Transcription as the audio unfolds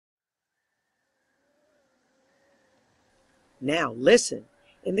Now listen.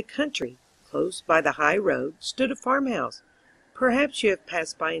 In the country, close by the high road, stood a farmhouse. Perhaps you have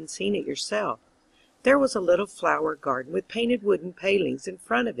passed by and seen it yourself. There was a little flower garden with painted wooden palings in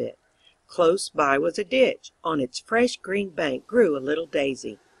front of it. Close by was a ditch. On its fresh green bank grew a little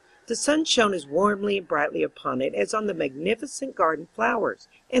daisy. The sun shone as warmly and brightly upon it as on the magnificent garden flowers,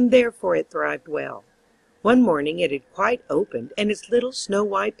 and therefore it thrived well. One morning it had quite opened, and its little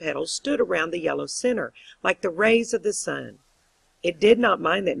snow-white petals stood around the yellow center, like the rays of the sun. It did not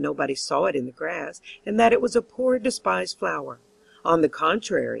mind that nobody saw it in the grass, and that it was a poor, despised flower. On the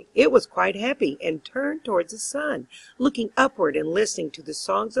contrary, it was quite happy, and turned towards the sun, looking upward and listening to the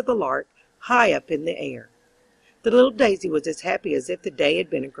songs of the lark high up in the air. The little daisy was as happy as if the day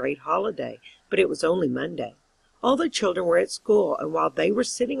had been a great holiday, but it was only Monday. All the children were at school, and while they were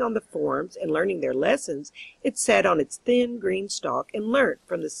sitting on the forms and learning their lessons, it sat on its thin green stalk and learnt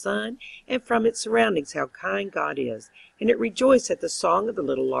from the sun and from its surroundings how kind God is, and it rejoiced that the song of the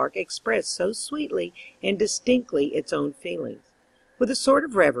little lark expressed so sweetly and distinctly its own feelings. With a sort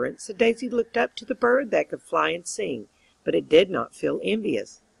of reverence, the daisy looked up to the bird that could fly and sing, but it did not feel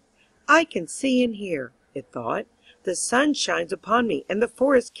envious. "I can see and hear," it thought. "The sun shines upon me, and the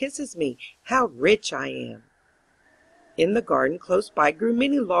forest kisses me. How rich I am!" In the garden close by grew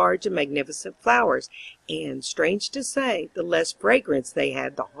many large and magnificent flowers, and, strange to say, the less fragrance they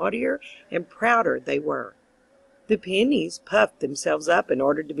had, the haughtier and prouder they were. The peonies puffed themselves up in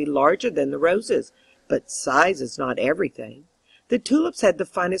order to be larger than the roses, but size is not everything. The tulips had the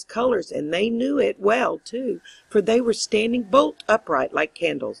finest colors, and they knew it well, too, for they were standing bolt upright like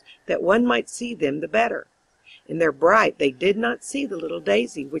candles, that one might see them the better. In their bright they did not see the little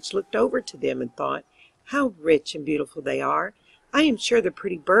daisy, which looked over to them and thought, "How rich and beautiful they are! I am sure the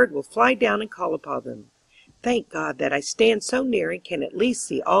pretty bird will fly down and call upon them. Thank God that I stand so near and can at least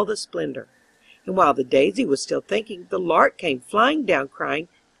see all the splendor." And while the daisy was still thinking, the lark came flying down, crying,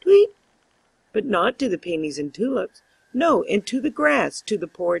 "Tweet!" But not to the peonies and tulips. No, into the grass, to the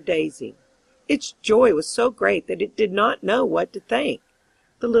poor daisy. Its joy was so great that it did not know what to think.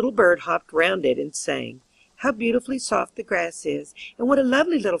 The little bird hopped round it and sang, "How beautifully soft the grass is, and what a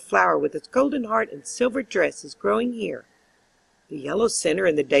lovely little flower with its golden heart and silver dress is growing here." The yellow center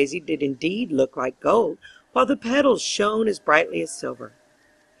in the daisy did indeed look like gold, while the petals shone as brightly as silver.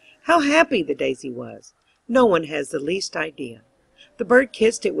 How happy the daisy was! No one has the least idea. The bird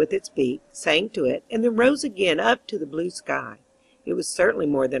kissed it with its beak, sang to it, and then rose again up to the blue sky. It was certainly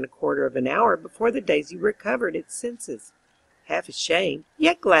more than a quarter of an hour before the daisy recovered its senses. Half ashamed,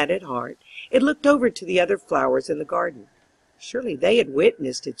 yet glad at heart, it looked over to the other flowers in the garden. Surely they had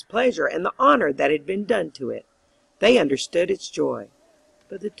witnessed its pleasure and the honor that had been done to it. They understood its joy.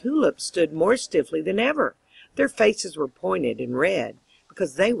 But the tulips stood more stiffly than ever. Their faces were pointed and red,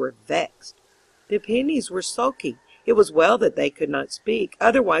 because they were vexed. The peonies were sulky. It was well that they could not speak,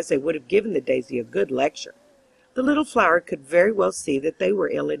 otherwise they would have given the daisy a good lecture. The little flower could very well see that they were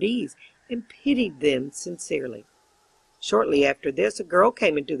ill at ease, and pitied them sincerely. Shortly after this, a girl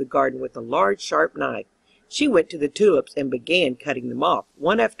came into the garden with a large, sharp knife. She went to the tulips and began cutting them off,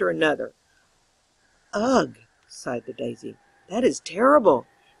 one after another. "Ugh!" sighed the daisy. "That is terrible.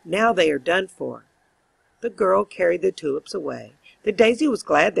 Now they are done for." The girl carried the tulips away. The daisy was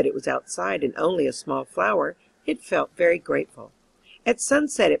glad that it was outside and only a small flower. It felt very grateful. At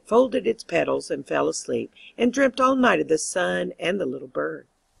sunset it folded its petals and fell asleep, and dreamt all night of the sun and the little bird.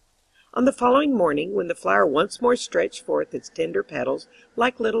 On the following morning, when the flower once more stretched forth its tender petals,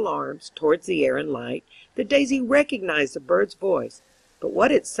 like little arms, towards the air and light, the daisy recognized the bird's voice, but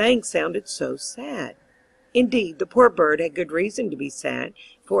what it sang sounded so sad. Indeed, the poor bird had good reason to be sad,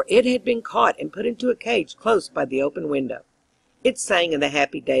 for it had been caught and put into a cage close by the open window. It sang of the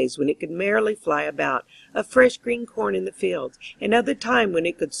happy days when it could merrily fly about, of fresh green corn in the fields, and of the time when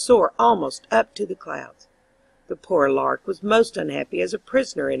it could soar almost up to the clouds. The poor lark was most unhappy as a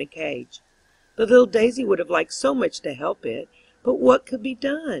prisoner in a cage. The little daisy would have liked so much to help it, but what could be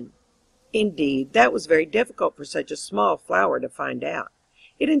done? Indeed, that was very difficult for such a small flower to find out.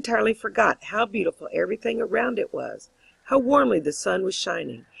 It entirely forgot how beautiful everything around it was, how warmly the sun was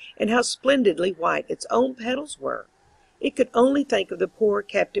shining, and how splendidly white its own petals were. It could only think of the poor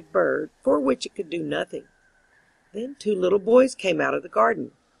captive bird, for which it could do nothing. Then 2 little boys came out of the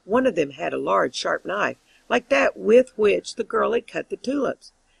garden. One of them had a large, sharp knife, like that with which the girl had cut the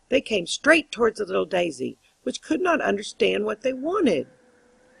tulips. They came straight towards the little daisy, which could not understand what they wanted.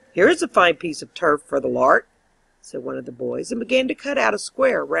 "Here is a fine piece of turf for the lark," said one of the boys, and began to cut out a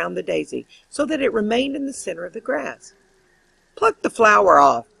square round the daisy, so that it remained in the center of the grass. "Pluck the flower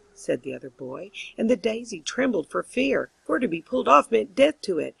off," said the other boy, and the daisy trembled for fear, for to be pulled off meant death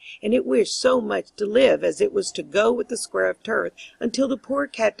to it, and it wished so much to live as it was to go with the square of turf until the poor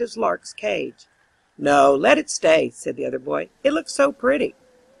captive lark's cage. "No, let it stay," said the other boy. "It looks so pretty."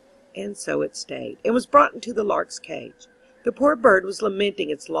 And so it stayed, and was brought into the lark's cage. The poor bird was lamenting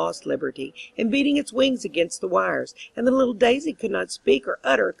its lost liberty, and beating its wings against the wires, and the little daisy could not speak or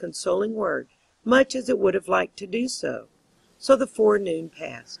utter a consoling word, much as it would have liked to do so. So the forenoon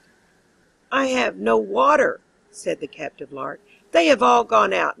passed. "I have no water," said the captive lark. "They have all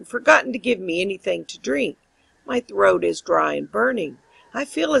gone out and forgotten to give me anything to drink. My throat is dry and burning. I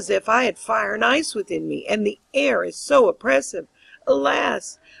feel as if I had fire and ice within me, and the air is so oppressive.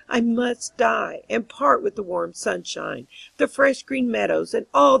 Alas! I must die, and part with the warm sunshine, the fresh green meadows, and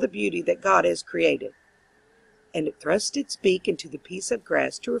all the beauty that God has created." And it thrust its beak into the piece of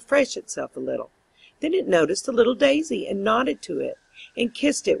grass to refresh itself a little. Then it noticed the little daisy, and nodded to it, and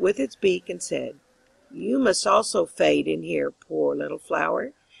kissed it with its beak, and said, "You must also fade in here, poor little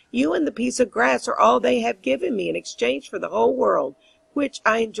flower. You and the piece of grass are all they have given me in exchange for the whole world, which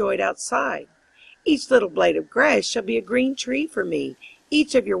I enjoyed outside. Each little blade of grass shall be a green tree for me,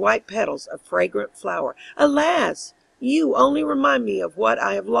 each of your white petals a fragrant flower. Alas! You only remind me of what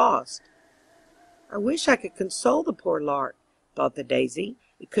I have lost." "I wish I could console the poor lark," thought the daisy.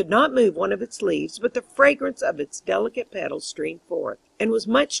 It could not move one of its leaves, but the fragrance of its delicate petals streamed forth, and was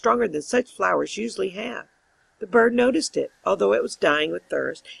much stronger than such flowers usually have. The bird noticed it, although it was dying with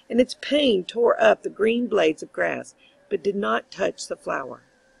thirst, and its pain tore up the green blades of grass, but did not touch the flower.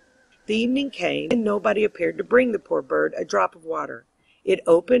 The evening came, and nobody appeared to bring the poor bird a drop of water. It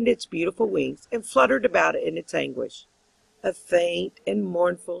opened its beautiful wings, and fluttered about in its anguish. A faint and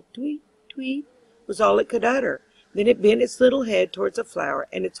mournful tweet, tweet, was all it could utter. Then it bent its little head towards the flower,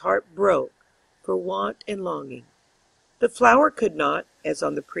 and its heart broke for want and longing. The flower could not, as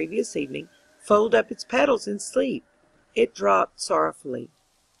on the previous evening, fold up its petals in sleep. It dropped sorrowfully.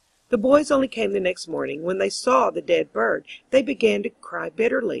 The boys only came the next morning. When they saw the dead bird, they began to cry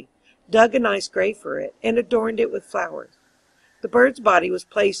bitterly, dug a nice grave for it, and adorned it with flowers. The bird's body was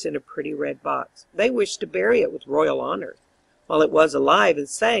placed in a pretty red box. They wished to bury it with royal honors. While it was alive and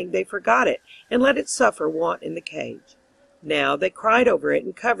sang, they forgot it, and let it suffer want in the cage. Now they cried over it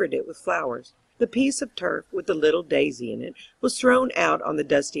and covered it with flowers. The piece of turf, with the little daisy in it, was thrown out on the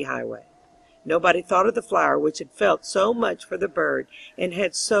dusty highway. Nobody thought of the flower which had felt so much for the bird, and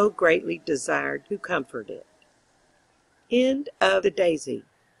had so greatly desired to comfort it. End of The Daisy.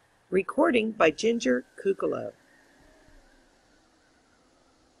 Recording by Ginger Kukalo.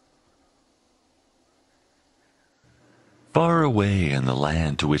 Far away in the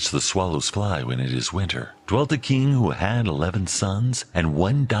land to which the swallows fly when it is winter, dwelt a king who had 11 sons and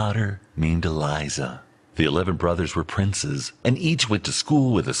 1 daughter named Eliza. The 11 brothers were princes, and each went to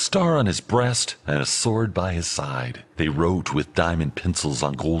school with a star on his breast and a sword by his side. They wrote with diamond pencils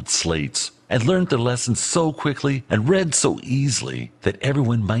on gold slates, and learned their lessons so quickly and read so easily that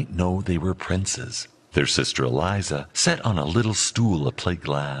everyone might know they were princes. Their sister Eliza sat on a little stool of plate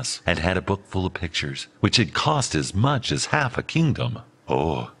glass, and had a book full of pictures, which had cost as much as half a kingdom.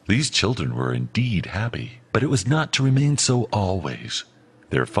 Oh, these children were indeed happy, but it was not to remain so always.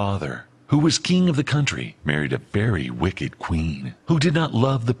 Their father, who was king of the country, married a very wicked queen, who did not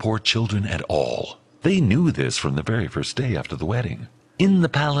love the poor children at all. They knew this from the very first day after the wedding. In the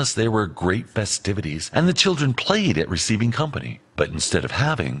palace there were great festivities, and the children played at receiving company. But instead of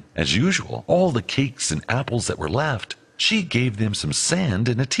having, as usual, all the cakes and apples that were left, she gave them some sand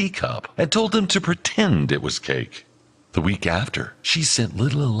in a teacup, and told them to pretend it was cake. The week after, she sent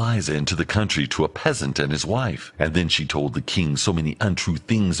little Eliza into the country to a peasant and his wife, and then she told the king so many untrue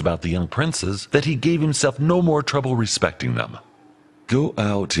things about the young princes that he gave himself no more trouble respecting them. "Go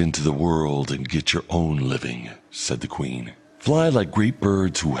out into the world and get your own living," said the queen. "Fly like great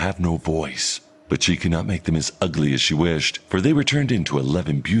birds who have no voice." But she could not make them as ugly as she wished, for they were turned into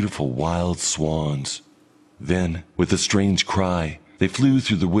 11 beautiful wild swans. Then, with a strange cry, they flew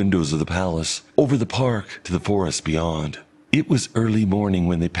through the windows of the palace, over the park, to the forest beyond. It was early morning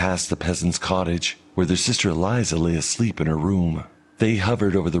when they passed the peasant's cottage, where their sister Eliza lay asleep in her room. They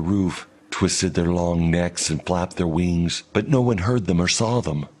hovered over the roof, twisted their long necks and flapped their wings, but no one heard them or saw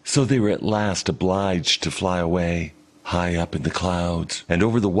them, so they were at last obliged to fly away. High up in the clouds, and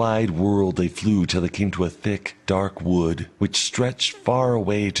over the wide world they flew till they came to a thick, dark wood, which stretched far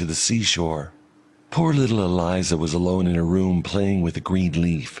away to the seashore. Poor little Eliza was alone in her room playing with a green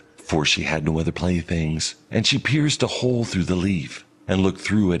leaf, for she had no other playthings, and she pierced a hole through the leaf, and looked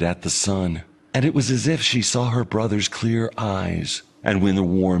through it at the sun, and it was as if she saw her brother's clear eyes, and when the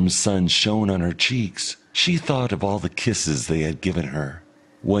warm sun shone on her cheeks, she thought of all the kisses they had given her.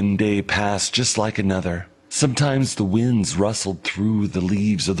 One day passed just like another. Sometimes the winds rustled through the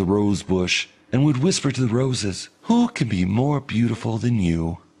leaves of the rose bush and would whisper to the roses, "Who can be more beautiful than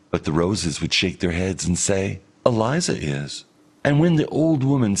you?" But the roses would shake their heads and say, "Eliza is." And when the old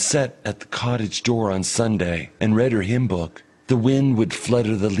woman sat at the cottage door on Sunday and read her hymn book, the wind would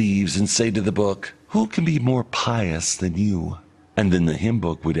flutter the leaves and say to the book, "Who can be more pious than you?" And then the hymn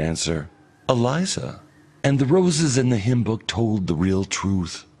book would answer, "Eliza." And the roses in the hymn book told the real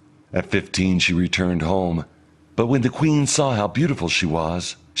truth. At 15 she returned home, but when the queen saw how beautiful she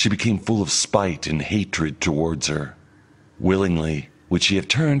was, she became full of spite and hatred towards her. Willingly would she have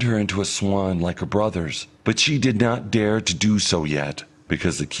turned her into a swan like her brothers, but she did not dare to do so yet,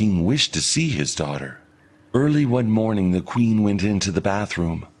 because the king wished to see his daughter. Early one morning the queen went into the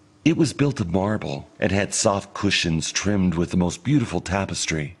bathroom. It was built of marble and had soft cushions trimmed with the most beautiful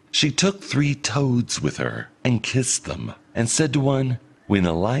tapestry. She took 3 toads with her and kissed them, and said to one, "When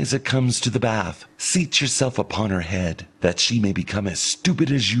Eliza comes to the bath, seat yourself upon her head, that she may become as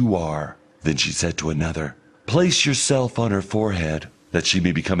stupid as you are." Then she said to another, "Place yourself on her forehead, that she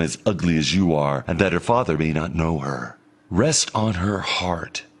may become as ugly as you are, and that her father may not know her. Rest on her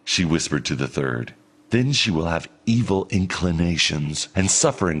heart," she whispered to the third. "Then she will have evil inclinations, and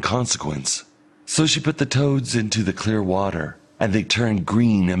suffer in consequence." So she put the toads into the clear water, and they turned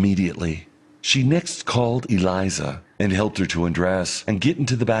green immediately. She next called Eliza, and helped her to undress and get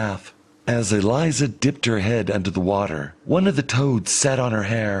into the bath. As Eliza dipped her head under the water, one of the toads sat on her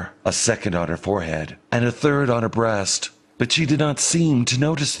hair, a second on her forehead, and a third on her breast, but she did not seem to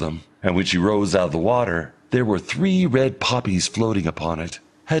notice them. And when she rose out of the water, there were 3 red poppies floating upon it.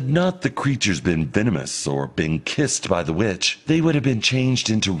 Had not the creatures been venomous or been kissed by the witch, they would have been changed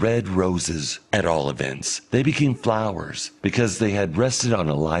into red roses. At all events, they became flowers, because they had rested on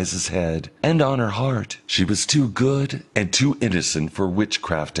Eliza's head and on her heart. She was too good and too innocent for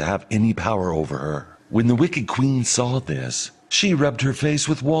witchcraft to have any power over her. When the wicked queen saw this, she rubbed her face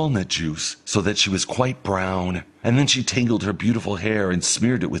with walnut juice, so that she was quite brown, and then she tangled her beautiful hair and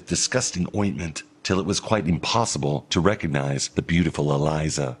smeared it with disgusting ointment, till it was quite impossible to recognize the beautiful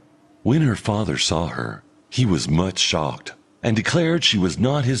Eliza. When her father saw her, he was much shocked, and declared she was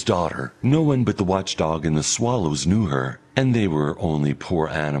not his daughter. No one but the watchdog and the swallows knew her, and they were only poor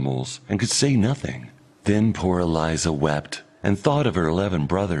animals, and could say nothing. Then poor Eliza wept, and thought of her 11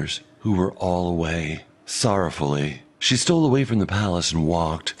 brothers, who were all away. Sorrowfully, she stole away from the palace and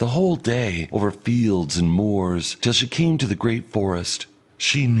walked the whole day over fields and moors, till she came to the great forest.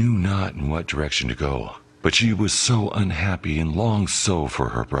 She knew not in what direction to go, but she was so unhappy and longed so for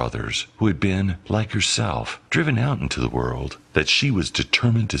her brothers, who had been, like herself, driven out into the world, that she was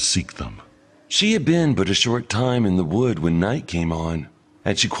determined to seek them. She had been but a short time in the wood when night came on,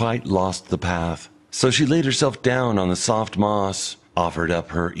 and she quite lost the path. So she laid herself down on the soft moss, offered up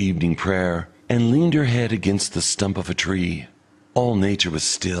her evening prayer, and leaned her head against the stump of a tree. All nature was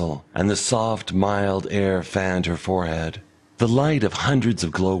still, and the soft, mild air fanned her forehead. The light of hundreds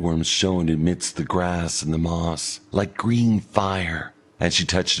of glowworms shone amidst the grass and the moss, like green fire, and she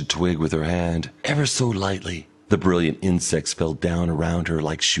touched a twig with her hand, ever so lightly. The brilliant insects fell down around her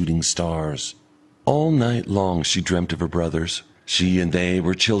like shooting stars. All night long she dreamt of her brothers. She and they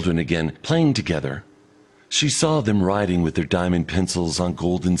were children again, playing together. She saw them writing with their diamond pencils on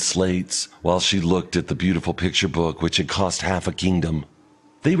golden slates, while she looked at the beautiful picture book which had cost half a kingdom.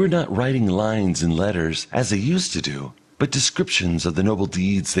 They were not writing lines and letters, as they used to do, but descriptions of the noble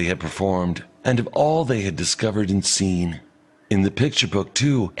deeds they had performed, and of all they had discovered and seen. In the picture book,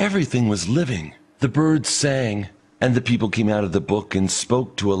 too, everything was living. The birds sang, and the people came out of the book and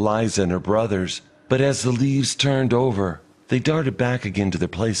spoke to Eliza and her brothers, but as the leaves turned over, they darted back again to their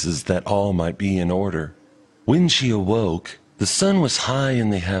places that all might be in order. When she awoke, the sun was high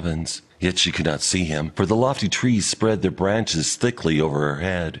in the heavens, yet she could not see him, for the lofty trees spread their branches thickly over her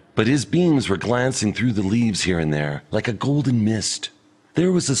head, but his beams were glancing through the leaves here and there, like a golden mist.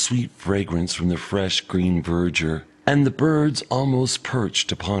 There was a sweet fragrance from the fresh green verdure, and the birds almost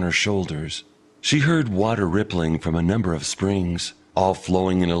perched upon her shoulders. She heard water rippling from a number of springs, all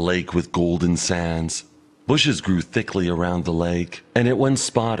flowing in a lake with golden sands. Bushes grew thickly around the lake, and at one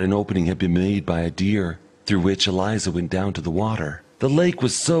spot an opening had been made by a deer, through which Eliza went down to the water. The lake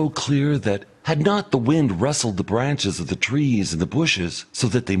was so clear that, had not the wind rustled the branches of the trees and the bushes so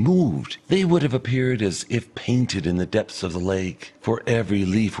that they moved, they would have appeared as if painted in the depths of the lake, for every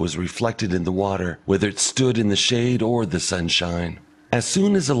leaf was reflected in the water, whether it stood in the shade or the sunshine. As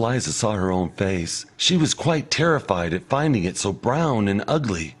soon as Eliza saw her own face, she was quite terrified at finding it so brown and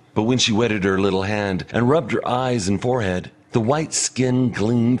ugly. But when she wetted her little hand and rubbed her eyes and forehead, The white skin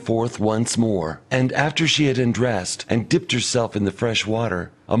gleamed forth once more, and after she had undressed and dipped herself in the fresh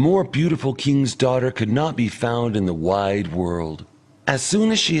water, a more beautiful king's daughter could not be found in the wide world. As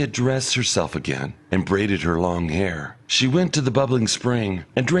soon as she had dressed herself again and braided her long hair, she went to the bubbling spring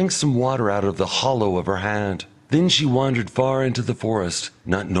and drank some water out of the hollow of her hand. Then she wandered far into the forest,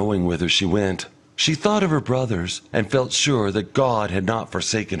 not knowing whither she went. She thought of her brothers and felt sure that God had not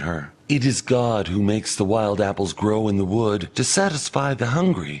forsaken her. It is God who makes the wild apples grow in the wood to satisfy the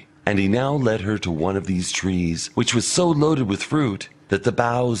hungry, and he now led her to one of these trees, which was so loaded with fruit that the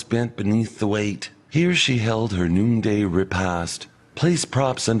boughs bent beneath the weight. Here she held her noonday repast, placed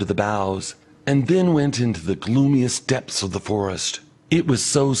props under the boughs, and then went into the gloomiest depths of the forest. It was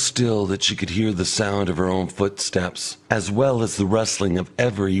so still that she could hear the sound of her own footsteps, as well as the rustling of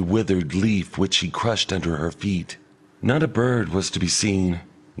every withered leaf which she crushed under her feet. Not a bird was to be seen.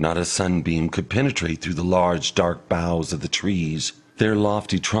 Not a sunbeam could penetrate through the large dark boughs of the trees. Their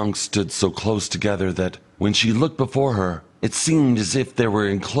lofty trunks stood so close together that, when she looked before her, it seemed as if they were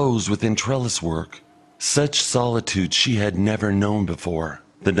enclosed within trellis work. Such solitude she had never known before.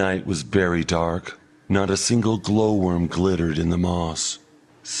 The night was very dark. Not a single glowworm glittered in the moss.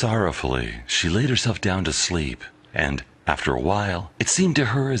 Sorrowfully, she laid herself down to sleep, and, after a while, it seemed to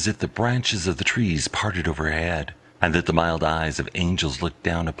her as if the branches of the trees parted overhead, and that the mild eyes of angels looked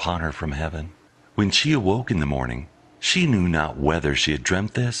down upon her from heaven. When she awoke in the morning, she knew not whether she had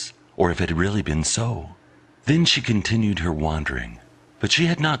dreamt this, or if it had really been so. Then she continued her wandering, but she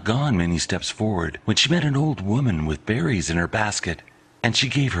had not gone many steps forward when she met an old woman with berries in her basket, and she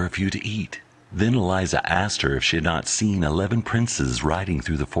gave her a few to eat. Then Eliza asked her if she had not seen 11 princes riding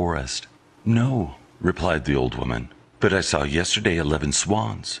through the forest. "No," replied the old woman, "but I saw yesterday 11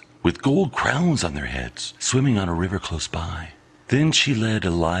 swans, with gold crowns on their heads, swimming on a river close by." Then she led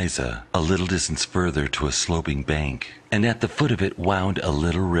Eliza a little distance further to a sloping bank, and at the foot of it wound a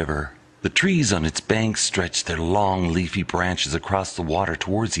little river. The trees on its banks stretched their long leafy branches across the water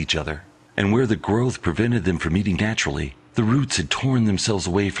towards each other, and where the growth prevented them from meeting naturally, the roots had torn themselves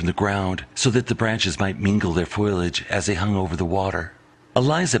away from the ground so that the branches might mingle their foliage as they hung over the water.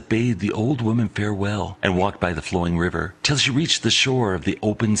 Eliza bade the old woman farewell and walked by the flowing river till she reached the shore of the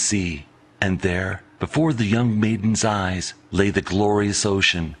open sea, and there, before the young maiden's eyes, lay the glorious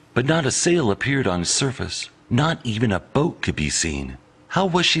ocean, but not a sail appeared on its surface. Not even a boat could be seen. How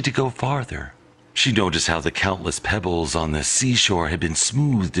was she to go farther? She noticed how the countless pebbles on the seashore had been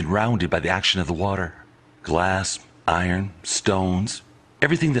smoothed and rounded by the action of the water. Glass, iron, stones,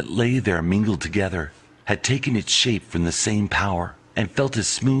 everything that lay there mingled together, had taken its shape from the same power, and felt as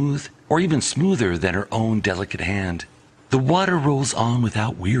smooth, or even smoother than her own delicate hand. "The water rolls on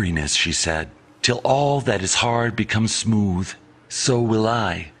without weariness," she said, "till all that is hard becomes smooth. So will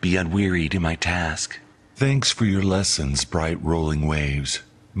I be unwearied in my task." Thanks for your lessons, bright rolling waves.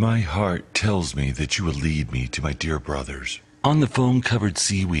 My heart tells me that you will lead me to my dear brothers. On the foam-covered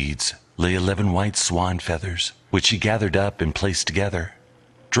seaweeds lay 11 white swan feathers, which she gathered up and placed together.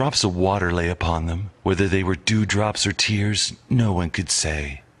 Drops of water lay upon them. Whether they were dewdrops or tears, no one could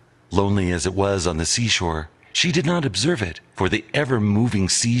say. Lonely as it was on the seashore, she did not observe it, for the ever-moving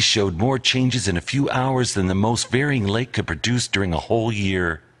sea showed more changes in a few hours than the most varying lake could produce during a whole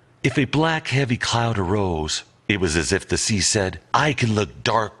year. If a black, heavy cloud arose, it was as if the sea said, "I can look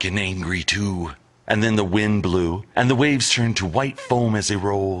dark and angry too." And then the wind blew, and the waves turned to white foam as they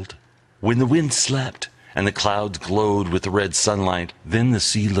rolled. When the wind slept, and the clouds glowed with the red sunlight, then the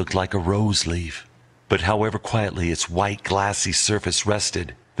sea looked like a rose leaf. But however quietly its white glassy surface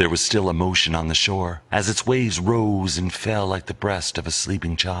rested, there was still a motion on the shore, as its waves rose and fell like the breast of a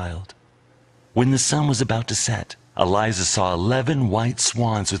sleeping child. When the sun was about to set, Eliza saw 11 white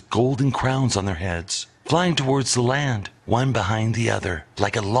swans with golden crowns on their heads, flying towards the land, one behind the other,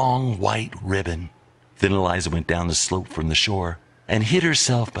 like a long white ribbon. Then Eliza went down the slope from the shore, and hid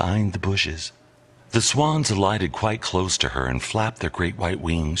herself behind the bushes. The swans alighted quite close to her and flapped their great white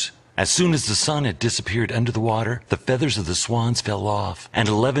wings. As soon as the sun had disappeared under the water, the feathers of the swans fell off, and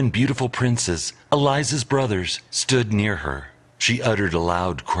 11 beautiful princes, Eliza's brothers, stood near her. She uttered a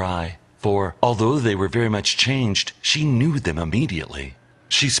loud cry, for, although they were very much changed, she knew them immediately.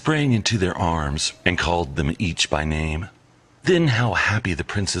 She sprang into their arms and called them each by name. Then how happy the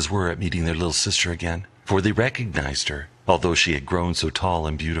princes were at meeting their little sister again, for they recognized her, although she had grown so tall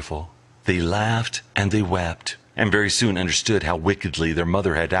and beautiful. They laughed and they wept, and very soon understood how wickedly their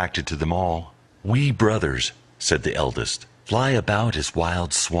mother had acted to them all. "We brothers," said the eldest, "fly about as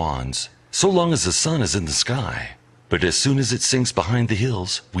wild swans, so long as the sun is in the sky. But as soon as it sinks behind the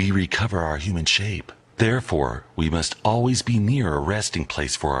hills, we recover our human shape. Therefore, we must always be near a resting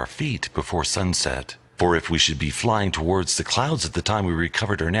place for our feet before sunset. For if we should be flying towards the clouds at the time we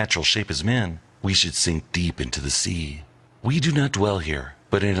recovered our natural shape as men, we should sink deep into the sea. We do not dwell here,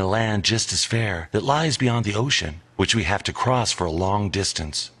 but in a land just as fair that lies beyond the ocean, which we have to cross for a long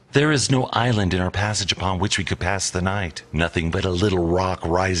distance. There is no island in our passage upon which we could pass the night, nothing but a little rock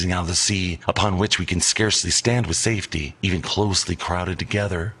rising out of the sea, upon which we can scarcely stand with safety, even closely crowded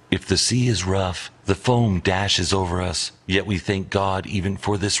together. If the sea is rough, the foam dashes over us, yet we thank God even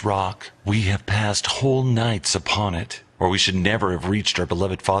for this rock. We have passed whole nights upon it, or we should never have reached our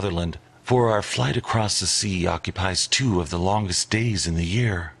beloved fatherland, for our flight across the sea occupies 2 of the longest days in the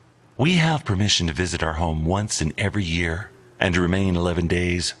year. We have permission to visit our home once in every year, and to remain 11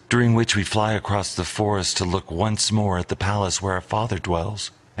 days, during which we fly across the forest to look once more at the palace where our father dwells,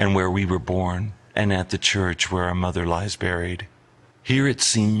 and where we were born, and at the church where our mother lies buried. Here it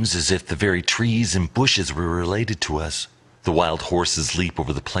seems as if the very trees and bushes were related to us. The wild horses leap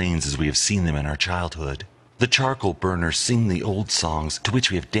over the plains as we have seen them in our childhood. The charcoal burners sing the old songs to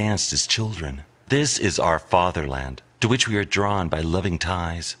which we have danced as children. This is our fatherland, to which we are drawn by loving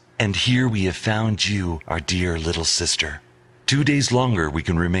ties, and here we have found you, our dear little sister. 2 days longer we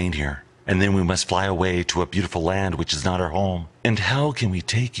can remain here, and then we must fly away to a beautiful land which is not our home. And how can we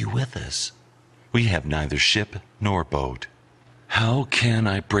take you with us? We have neither ship nor boat. How can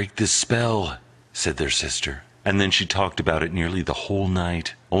I break this spell? Said their sister, and then she talked about it nearly the whole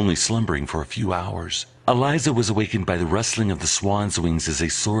night, only slumbering for a few hours. Eliza was awakened by the rustling of the swan's wings as they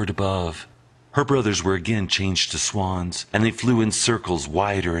soared above. Her brothers were again changed to swans, and they flew in circles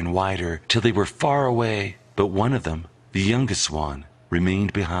wider and wider till they were far away, but one of them, the youngest swan,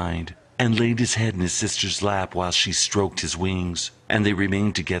 remained behind, and laid his head in his sister's lap while she stroked his wings, and they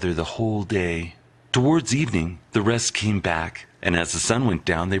remained together the whole day. Towards evening, the rest came back, and as the sun went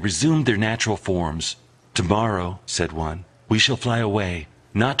down they resumed their natural forms. "Tomorrow," said one, "we shall fly away,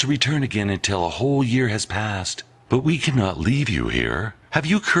 not to return again until a whole year has passed. But we cannot leave you here. Have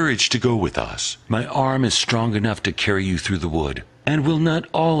you courage to go with us? My arm is strong enough to carry you through the wood. And will not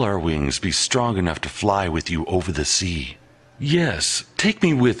all our wings be strong enough to fly with you over the sea?" "Yes, take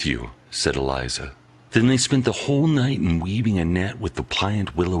me with you," said Eliza. Then they spent the whole night in weaving a net with the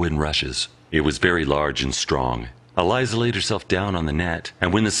pliant willow and rushes. It was very large and strong. Eliza laid herself down on the net,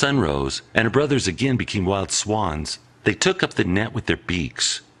 and when the sun rose, and her brothers again became wild swans, they took up the net with their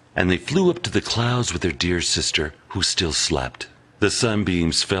beaks, and they flew up to the clouds with their dear sister, who still slept. The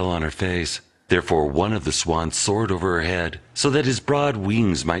sunbeams fell on her face. Therefore one of the swans soared over her head, so that his broad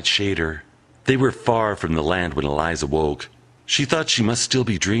wings might shade her. They were far from the land when Eliza woke. She thought she must still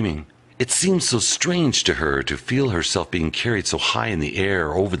be dreaming. It seemed so strange to her to feel herself being carried so high in the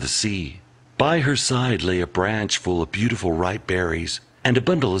air over the sea. By her side lay a branch full of beautiful ripe berries, and a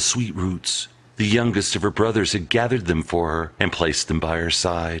bundle of sweet roots. The youngest of her brothers had gathered them for her and placed them by her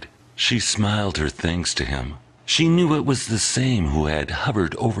side. She smiled her thanks to him. She knew it was the same who had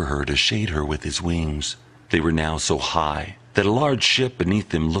hovered over her to shade her with his wings. They were now so high that a large ship beneath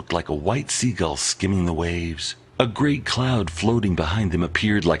them looked like a white seagull skimming the waves. A great cloud floating behind them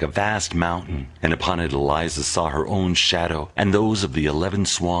appeared like a vast mountain, and upon it Eliza saw her own shadow and those of the 11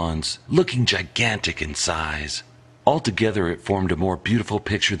 swans, looking gigantic in size. Altogether it formed a more beautiful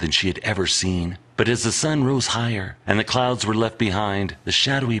picture than she had ever seen. But as the sun rose higher, and the clouds were left behind, the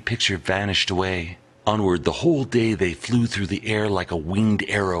shadowy picture vanished away. Onward the whole day they flew through the air like a winged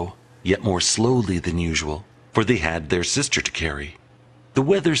arrow, yet more slowly than usual, for they had their sister to carry. The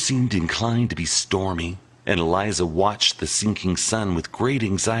weather seemed inclined to be stormy, and Eliza watched the sinking sun with great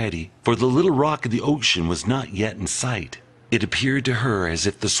anxiety, for the little rock of the ocean was not yet in sight. It appeared to her as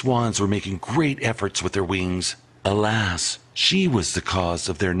if the swans were making great efforts with their wings. Alas, she was the cause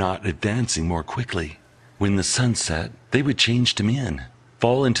of their not advancing more quickly. When the sun set, they would change to men,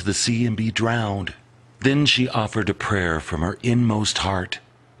 fall into the sea and be drowned. Then she offered a prayer from her inmost heart,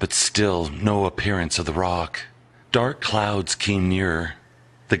 but still no appearance of the rock. Dark clouds came nearer.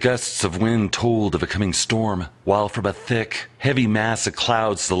 The gusts of wind told of a coming storm, while from a thick, heavy mass of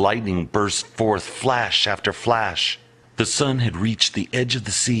clouds the lightning burst forth flash after flash. The sun had reached the edge of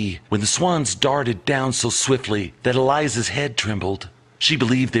the sea when the swans darted down so swiftly that Eliza's head trembled. She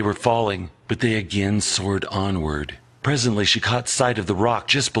believed they were falling, but they again soared onward. Presently she caught sight of the rock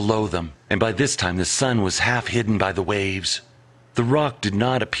just below them, and by this time the sun was half hidden by the waves. The rock did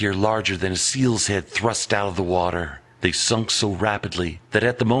not appear larger than a seal's head thrust out of the water. They sunk so rapidly that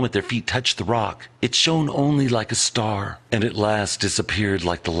at the moment their feet touched the rock, it shone only like a star, and at last disappeared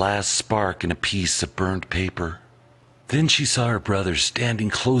like the last spark in a piece of burnt paper. Then she saw her brothers standing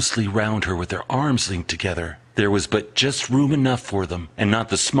closely round her with their arms linked together. There was but just room enough for them, and not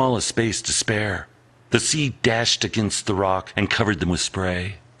the smallest space to spare. The sea dashed against the rock and covered them with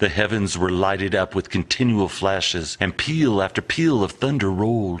spray. The heavens were lighted up with continual flashes, and peal after peal of thunder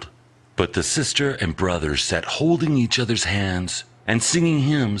rolled. But the sister and brother sat holding each other's hands and singing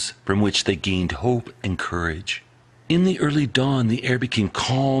hymns from which they gained hope and courage. In the early dawn the air became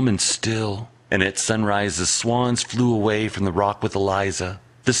calm and still, and at sunrise the swans flew away from the rock with Eliza.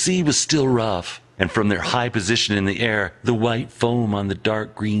 The sea was still rough, and from their high position in the air, the white foam on the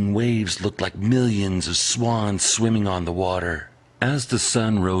dark green waves looked like millions of swans swimming on the water. As the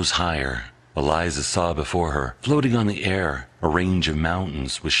sun rose higher, Eliza saw before her, floating on the air, a range of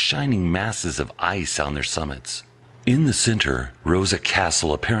mountains with shining masses of ice on their summits. In the center rose a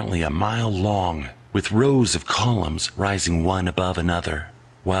castle apparently a mile long, with rows of columns rising one above another,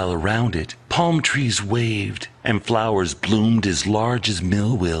 while around it palm trees waved and flowers bloomed as large as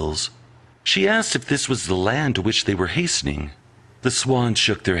mill wheels. She asked if this was the land to which they were hastening. The swans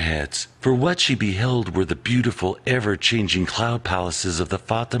shook their heads, for what she beheld were the beautiful, ever-changing cloud palaces of the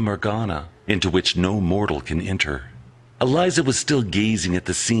Fata Morgana, into which no mortal can enter. Eliza was still gazing at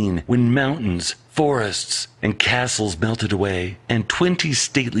the scene when mountains, forests, and castles melted away, and 20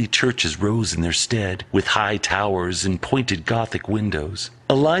 stately churches rose in their stead, with high towers and pointed Gothic windows.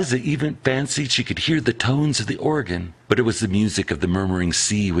 Eliza even fancied she could hear the tones of the organ, but it was the music of the murmuring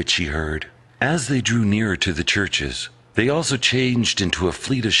sea which she heard. As they drew nearer to the churches, they also changed into a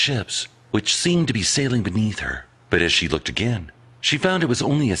fleet of ships, which seemed to be sailing beneath her. But as she looked again, she found it was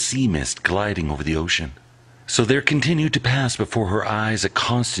only a sea mist gliding over the ocean. So there continued to pass before her eyes a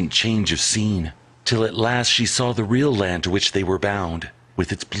constant change of scene, till at last she saw the real land to which they were bound,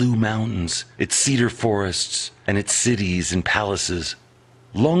 with its blue mountains, its cedar forests, and its cities and palaces.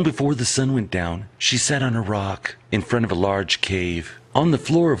 Long before the sun went down, she sat on a rock, in front of a large cave, on the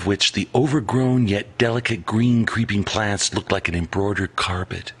floor of which the overgrown yet delicate green creeping plants looked like an embroidered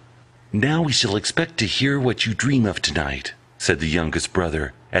carpet. "Now we shall expect to hear what you dream of tonight," said the youngest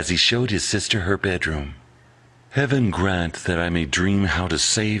brother, as he showed his sister her bedroom. "Heaven grant that I may dream how to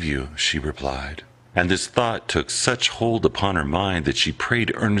save you," she replied. And this thought took such hold upon her mind that she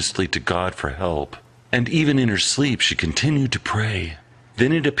prayed earnestly to God for help. And even in her sleep she continued to pray.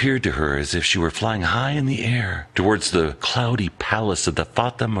 Then it appeared to her as if she were flying high in the air towards the cloudy palace of the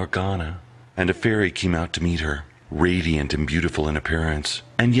Fata Morgana, and a fairy came out to meet her, radiant and beautiful in appearance,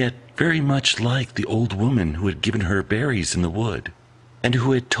 and yet very much like the old woman who had given her berries in the wood, and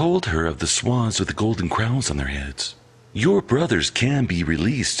who had told her of the swans with the golden crowns on their heads. "Your brothers can be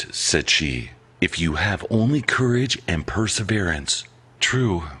released," said she, "if you have only courage and perseverance.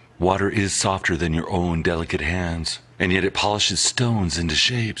 True, water is softer than your own delicate hands, and yet it polishes stones into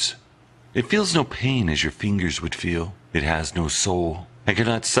shapes. It feels no pain as your fingers would feel. It has no soul, and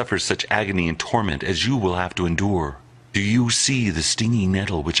cannot suffer such agony and torment as you will have to endure. Do you see the stinging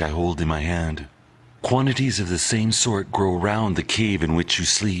nettle which I hold in my hand? Quantities of the same sort grow round the cave in which you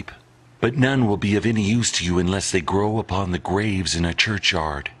sleep, but none will be of any use to you unless they grow upon the graves in a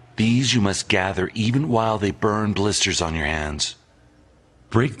churchyard. These you must gather even while they burn blisters on your hands.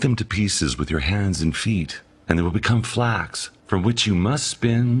 Break them to pieces with your hands and feet, and they will become flax, from which you must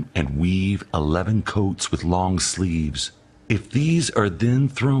spin and weave 11 coats with long sleeves. If these are then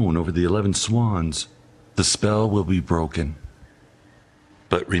thrown over the 11 swans, the spell will be broken.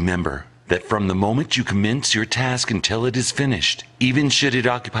 But remember that from the moment you commence your task until it is finished, even should it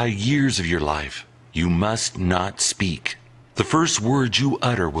occupy years of your life, you must not speak. The first words you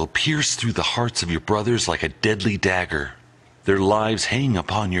utter will pierce through the hearts of your brothers like a deadly dagger. Their lives hang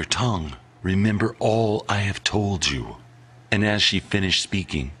upon your tongue. Remember all I have told you." And as she finished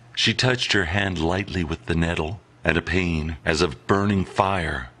speaking, she touched her hand lightly with the nettle, and a pain, as of burning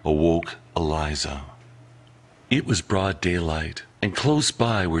fire, awoke Eliza. It was broad daylight, and close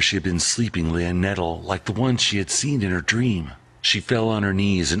by where she had been sleeping lay a nettle like the one she had seen in her dream. She fell on her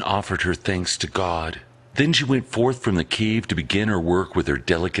knees and offered her thanks to God. Then she went forth from the cave to begin her work with her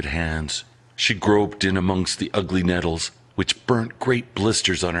delicate hands. She groped in amongst the ugly nettles, which burnt great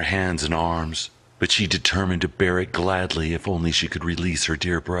blisters on her hands and arms, but she determined to bear it gladly if only she could release her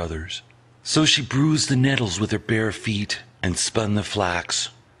dear brothers. So she bruised the nettles with her bare feet and spun the flax.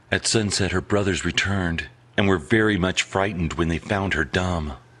 At sunset her brothers returned, and were very much frightened when they found her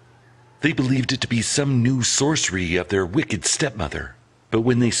dumb. They believed it to be some new sorcery of their wicked stepmother, but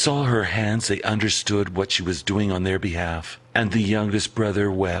when they saw her hands they understood what she was doing on their behalf, and the youngest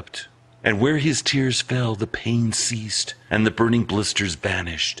brother wept. And where his tears fell, the pain ceased, and the burning blisters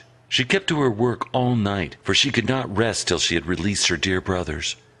vanished. She kept to her work all night, for she could not rest till she had released her dear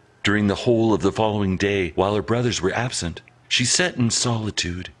brothers. During the whole of the following day, while her brothers were absent, she sat in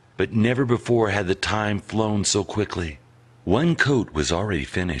solitude, but never before had the time flown so quickly. One coat was already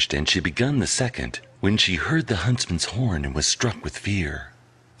finished, and she had begun the second, when she heard the huntsman's horn and was struck with fear.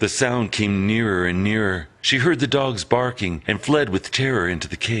 The sound came nearer and nearer. She heard the dogs barking and fled with terror into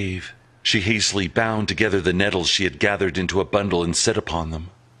the cave. She hastily bound together the nettles she had gathered into a bundle and set upon them.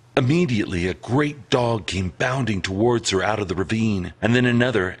 Immediately a great dog came bounding towards her out of the ravine, and then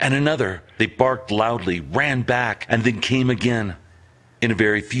another and another. They barked loudly, ran back, and then came again. In a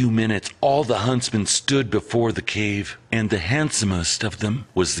very few minutes all the huntsmen stood before the cave, and the handsomest of them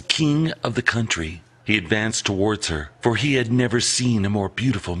was the king of the country. He advanced towards her, for he had never seen a more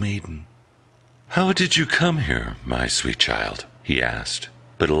beautiful maiden. "How did you come here, my sweet child?" he asked.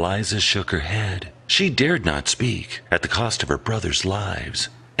 But Eliza shook her head. She dared not speak, at the cost of her brothers' lives,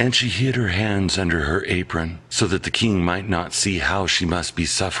 and she hid her hands under her apron, so that the king might not see how she must be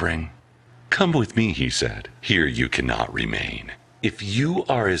suffering. "Come with me," he said. "Here you cannot remain. If you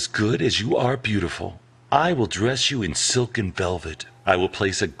are as good as you are beautiful, I will dress you in silk and velvet. I will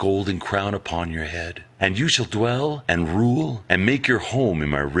place a golden crown upon your head, and you shall dwell and rule and make your home in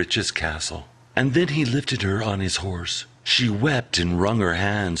my richest castle." And then he lifted her on his horse. She wept and wrung her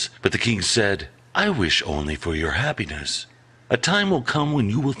hands, but the king said, "I wish only for your happiness. A time will come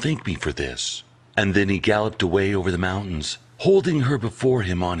when you will thank me for this." And then he galloped away over the mountains, holding her before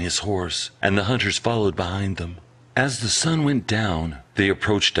him on his horse, and the hunters followed behind them. As the sun went down, they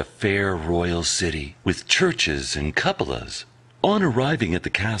approached a fair royal city, with churches and cupolas. On arriving at the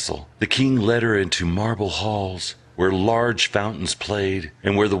castle, the king led her into marble halls, where large fountains played,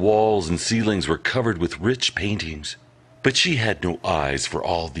 and where the walls and ceilings were covered with rich paintings. But she had no eyes for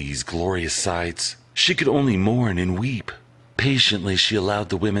all these glorious sights. She could only mourn and weep. Patiently she allowed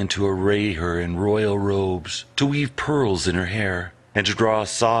the women to array her in royal robes, to weave pearls in her hair, and to draw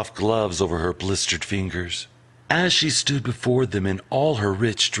soft gloves over her blistered fingers. As she stood before them in all her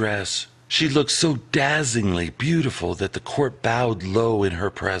rich dress, she looked so dazzlingly beautiful that the court bowed low in her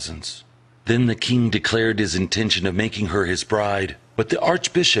presence. Then the king declared his intention of making her his bride, but the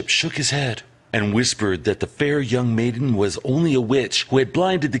archbishop shook his head and whispered that the fair young maiden was only a witch who had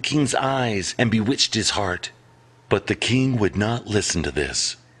blinded the king's eyes and bewitched his heart. But the king would not listen to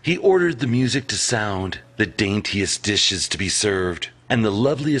this. He ordered the music to sound, the daintiest dishes to be served, and the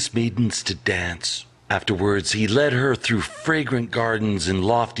loveliest maidens to dance. Afterwards he led her through fragrant gardens and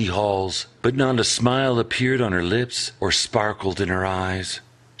lofty halls, but not a smile appeared on her lips or sparkled in her eyes.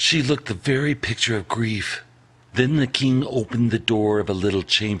 She looked the very picture of grief. Then the king opened the door of a little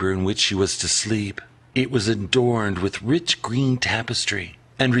chamber in which she was to sleep. It was adorned with rich green tapestry,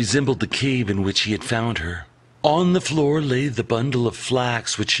 and resembled the cave in which he had found her. On the floor lay the bundle of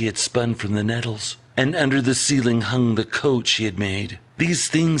flax which she had spun from the nettles, and under the ceiling hung the coat she had made. These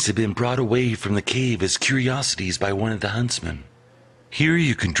things had been brought away from the cave as curiosities by one of the huntsmen. "Here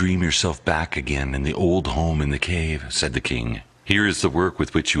you can dream yourself back again in the old home in the cave," said the king. "Here is the work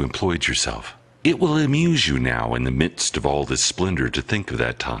with which you employed yourself. It will amuse you now in the midst of all this splendor to think of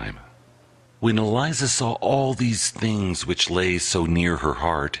that time." When Eliza saw all these things which lay so near her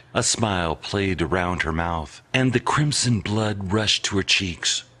heart, a smile played around her mouth, and the crimson blood rushed to her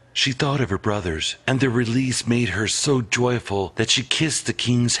cheeks. She thought of her brothers, and their release made her so joyful that she kissed the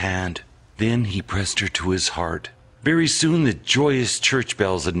king's hand. Then he pressed her to his heart. Very soon the joyous church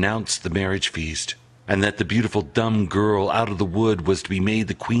bells announced the marriage feast, and that the beautiful dumb girl out of the wood was to be made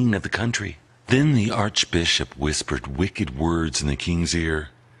the queen of the country. Then the archbishop whispered wicked words in the king's ear,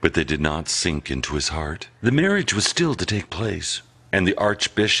 but they did not sink into his heart. The marriage was still to take place, and the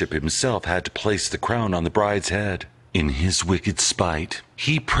archbishop himself had to place the crown on the bride's head. In his wicked spite,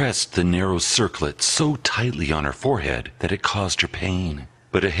 he pressed the narrow circlet so tightly on her forehead that it caused her pain.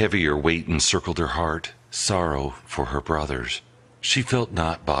 But a heavier weight encircled her heart, sorrow for her brothers. She felt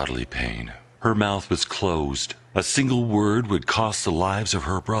not bodily pain. Her mouth was closed. A single word would cost the lives of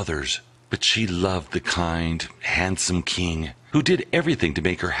her brothers. But she loved the kind, handsome king, who did everything to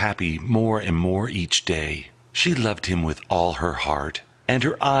make her happy more and more each day. She loved him with all her heart, and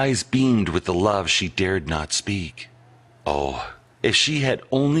her eyes beamed with the love she dared not speak. Oh, if she had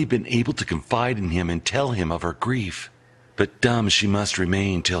only been able to confide in him and tell him of her grief! But dumb she must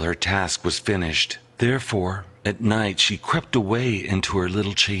remain till her task was finished. Therefore, at night she crept away into her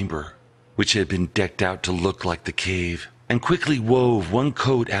little chamber, which had been decked out to look like the cave, and quickly wove one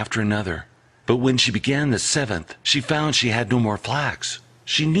coat after another. But when she began the seventh, she found she had no more flax.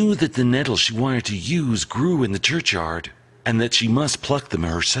 She knew that the nettles she wanted to use grew in the churchyard, and that she must pluck them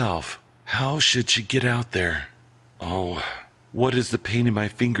herself. How should she get out there? "Oh, what is the pain in my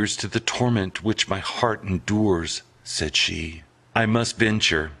fingers to the torment which my heart endures?" said she. "I must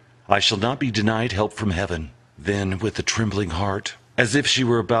venture. I shall not be denied help from heaven." Then, with a trembling heart, as if she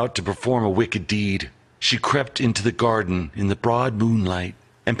were about to perform a wicked deed, she crept into the garden in the broad moonlight,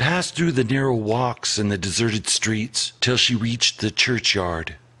 and passed through the narrow walks and the deserted streets, till she reached the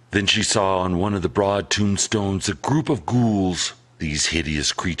churchyard. Then she saw on one of the broad tombstones a group of ghouls. These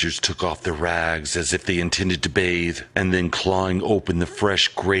hideous creatures took off their rags as if they intended to bathe, and then clawing open the fresh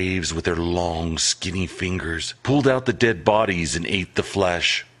graves with their long, skinny fingers, pulled out the dead bodies and ate the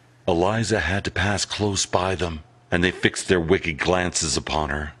flesh. Eliza had to pass close by them, and they fixed their wicked glances upon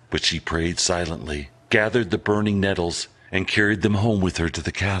her, but she prayed silently, gathered the burning nettles, and carried them home with her to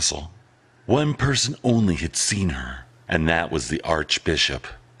the castle. One person only had seen her, and that was the Archbishop.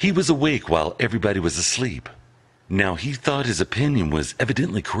 He was awake while everybody was asleep. Now he thought his opinion was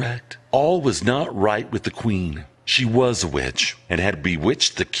evidently correct. All was not right with the queen. She was a witch, and had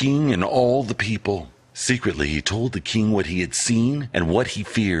bewitched the king and all the people. Secretly he told the king what he had seen and what he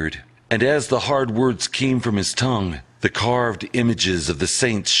feared. And as the hard words came from his tongue, the carved images of the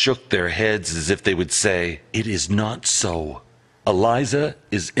saints shook their heads as if they would say, "It is not so. Eliza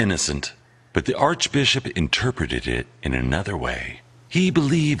is innocent." But the Archbishop interpreted it in another way. He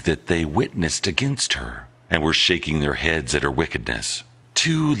believed that they witnessed against her, and were shaking their heads at her wickedness.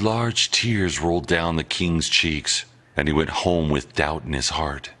 2 large tears rolled down the king's cheeks, and he went home with doubt in his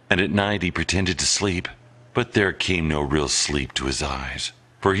heart. And at night he pretended to sleep, but there came no real sleep to his eyes,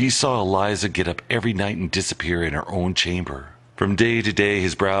 for he saw Eliza get up every night and disappear in her own chamber. From day to day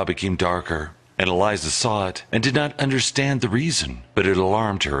his brow became darker, and Eliza saw it, and did not understand the reason, but it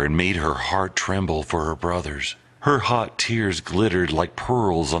alarmed her and made her heart tremble for her brothers. Her hot tears glittered like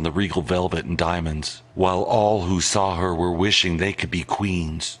pearls on the regal velvet and diamonds, while all who saw her were wishing they could be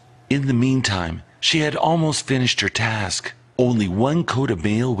queens. In the meantime, she had almost finished her task. Only 1 coat of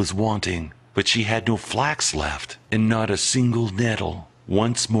mail was wanting, but she had no flax left, and not a single nettle.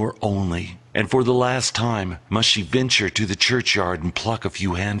 Once more only, and for the last time, must she venture to the churchyard and pluck a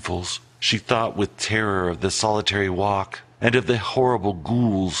few handfuls. She thought with terror of the solitary walk, and of the horrible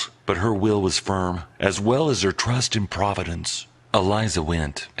ghouls, but her will was firm, as well as her trust in Providence. Eliza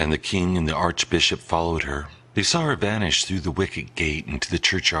went, and the king and the Archbishop followed her. They saw her vanish through the wicket gate into the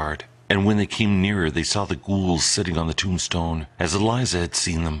churchyard, and when they came nearer they saw the ghouls sitting on the tombstone, as Eliza had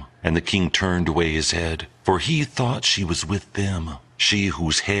seen them, and the king turned away his head, for he thought she was with them, she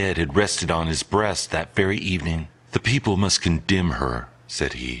whose head had rested on his breast that very evening. "The people must condemn her,"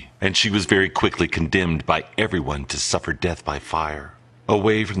 said he, and she was very quickly condemned by everyone to suffer death by fire.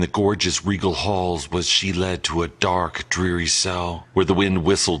 Away from the gorgeous regal halls was she led to a dark, dreary cell, where the wind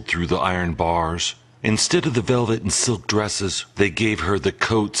whistled through the iron bars. Instead of the velvet and silk dresses, they gave her the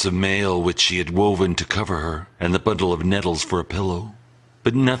coats of mail which she had woven to cover her, and the bundle of nettles for a pillow.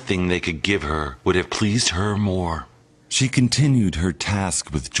 But nothing they could give her would have pleased her more. She continued her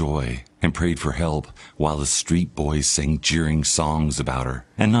task with joy, and prayed for help, while the street boys sang jeering songs about her,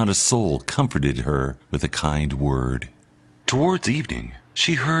 and not a soul comforted her with a kind word. Towards evening,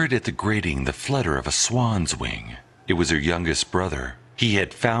 she heard at the grating the flutter of a swan's wing. It was her youngest brother. He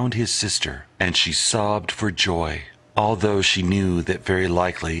had found his sister, and she sobbed for joy, although she knew that very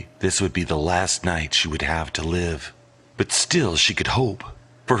likely this would be the last night she would have to live. But still she could hope,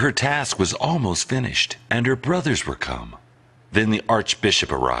 for her task was almost finished, and her brothers were come. Then the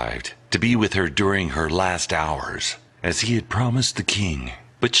Archbishop arrived, to be with her during her last hours, as he had promised the king.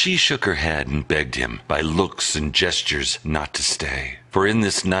 But she shook her head and begged him, by looks and gestures, not to stay. For in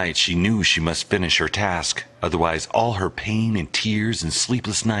this night she knew she must finish her task, otherwise all her pain and tears and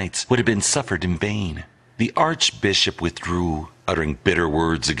sleepless nights would have been suffered in vain. The Archbishop withdrew, uttering bitter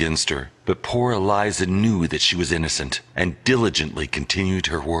words against her, but poor Eliza knew that she was innocent, and diligently continued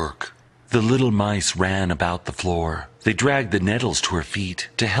her work. The little mice ran about the floor. They dragged the nettles to her feet,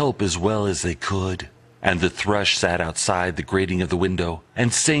 to help as well as they could. And the thrush sat outside the grating of the window,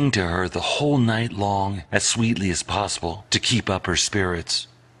 and sang to her the whole night long, as sweetly as possible, to keep up her spirits.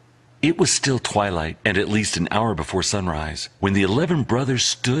 It was still twilight, and at least an hour before sunrise, when the 11 brothers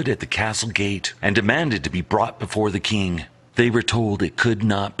stood at the castle gate, and demanded to be brought before the king. They were told it could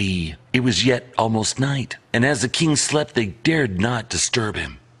not be. It was yet almost night, and as the king slept they dared not disturb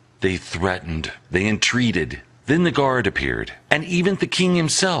him. They threatened, they entreated. Then the guard appeared, and even the king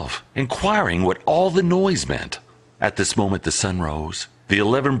himself, inquiring what all the noise meant. At this moment the sun rose. The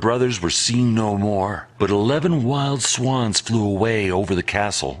 11 brothers were seen no more, but 11 wild swans flew away over the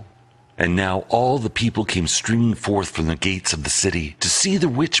castle. And now all the people came streaming forth from the gates of the city to see the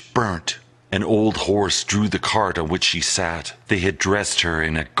witch burnt. An old horse drew the cart on which she sat. They had dressed her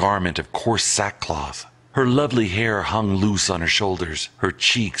in a garment of coarse sackcloth. Her lovely hair hung loose on her shoulders. Her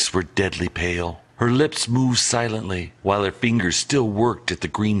cheeks were deadly pale. Her lips moved silently, while her fingers still worked at the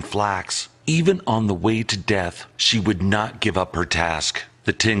green flax. Even on the way to death, she would not give up her task.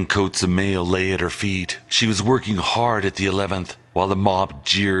 The 10 coats of mail lay at her feet. She was working hard at the 11th, while the mob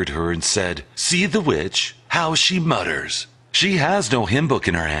jeered her and said, "See the witch, how she mutters." She has no hymn book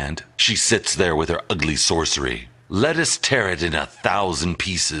in her hand. She sits there with her ugly sorcery. Let us tear it in 1,000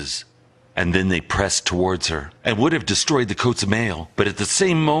 pieces. And then they pressed towards her, and would have destroyed the coats of mail. But at the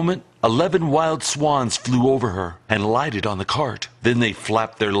same moment, 11 wild swans flew over her, and lighted on the cart. Then they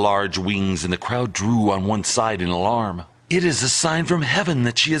flapped their large wings, and the crowd drew on one side in alarm. "It is a sign from heaven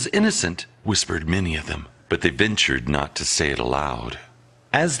that she is innocent," whispered many of them, but they ventured not to say it aloud.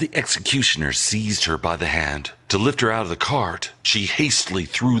 As the executioner seized her by the hand to lift her out of the cart, she hastily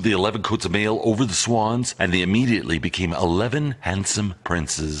threw the 11 coats of mail over the swans, and they immediately became 11 handsome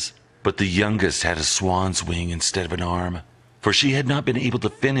princes. But the youngest had a swan's wing instead of an arm, for she had not been able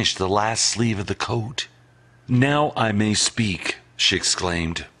to finish the last sleeve of the coat. "Now I may speak," she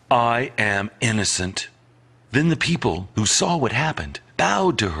exclaimed. "I am innocent." Then the people, who saw what happened,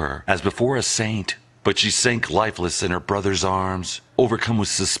 bowed to her as before a saint. But she sank lifeless in her brother's arms, overcome with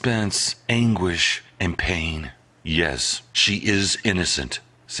suspense, anguish, and pain. "Yes, she is innocent,"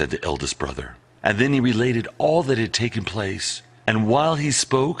 said the eldest brother. And then he related all that had taken place. And while he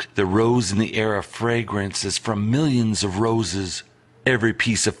spoke, there rose in the air a fragrance as from millions of roses. Every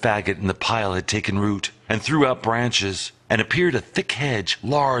piece of faggot in the pile had taken root, and threw out branches, and appeared a thick hedge,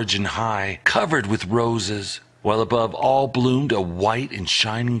 large and high, covered with roses, while above all bloomed a white and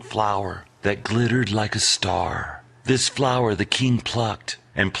shining flower that glittered like a star. This flower the king plucked,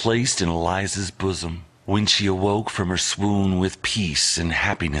 and placed in Eliza's bosom, when she awoke from her swoon with peace and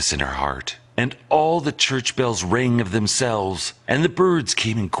happiness in her heart. And all the church bells rang of themselves, and the birds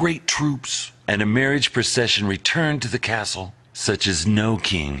came in great troops, and a marriage procession returned to the castle, such as no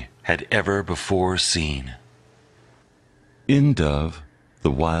king had ever before seen. End of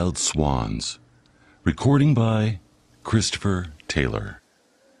The Wild Swans. Recording by Christopher Taylor.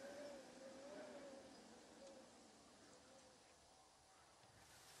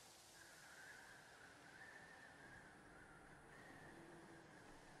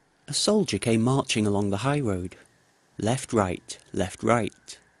 A soldier came marching along the high road. Left, right, left,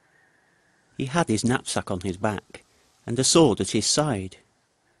 right. He had his knapsack on his back, and a sword at his side.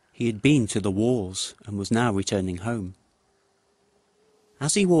 He had been to the wars, and was now returning home.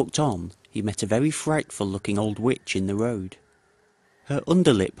 As he walked on, he met a very frightful-looking old witch in the road. Her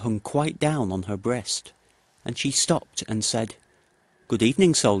underlip hung quite down on her breast, and she stopped and said, "Good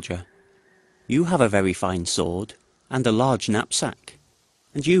evening, soldier. You have a very fine sword, and a large knapsack,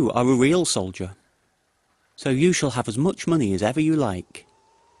 and you are a real soldier. So you shall have as much money as ever you like."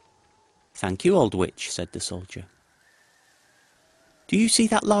 "Thank you, old witch," said the soldier. "Do you see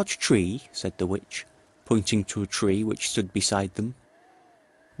that large tree?" said the witch, pointing to a tree which stood beside them.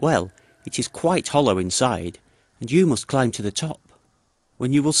 "Well, it is quite hollow inside, and you must climb to the top,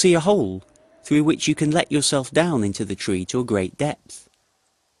 when you will see a hole, through which you can let yourself down into the tree to a great depth.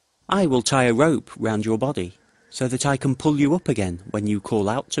 I will tie a rope round your body, so that I can pull you up again when you call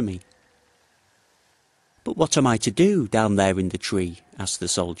out to me." "But what am I to do down there in the tree?" asked the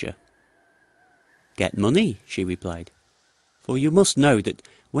soldier. "Get money," she replied, "for you must know that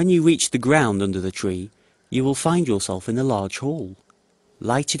when you reach the ground under the tree, you will find yourself in a large hall,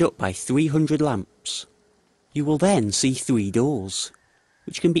 lighted up by 300 lamps. You will then see 3 doors,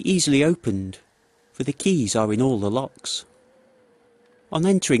 which can be easily opened, for the keys are in all the locks. On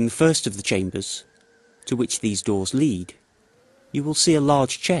entering the first of the chambers, to which these doors lead, you will see a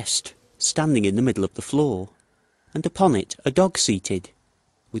large chest standing in the middle of the floor, and upon it a dog seated,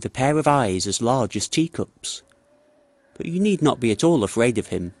 with a pair of eyes as large as teacups. But you need not be at all afraid of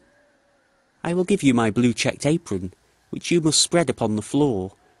him. I will give you my blue-checked apron, which you must spread upon the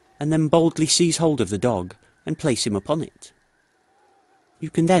floor, and then boldly seize hold of the dog and place him upon it. You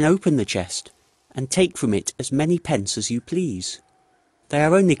can then open the chest, and take from it as many pence as you please. They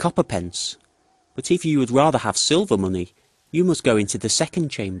are only copper pence, but if you would rather have silver money, you must go into the second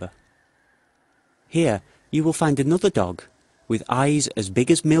chamber. Here you will find another dog, with eyes as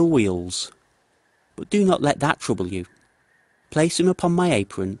big as mill wheels. But do not let that trouble you. Place him upon my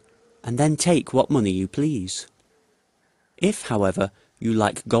apron, and then take what money you please. If, however, you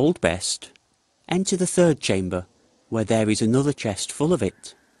like gold best, enter the third chamber, where there is another chest full of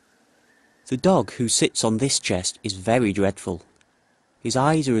it. The dog who sits on this chest is very dreadful. His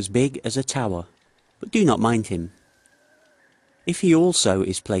eyes are as big as a tower, but do not mind him. If he also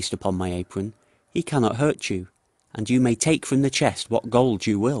is placed upon my apron, he cannot hurt you, and you may take from the chest what gold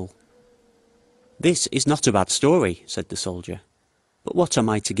you will." "This is not a bad story," said the soldier. "But what am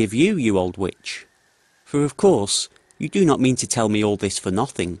I to give you, you old witch? For of course you do not mean to tell me all this for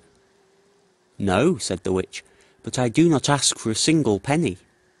nothing." "No," said the witch, "but I do not ask for a single penny.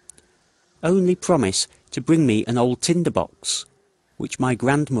 Only promise to bring me an old tinder box, which my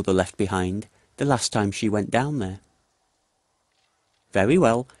grandmother left behind the last time she went down there." "Very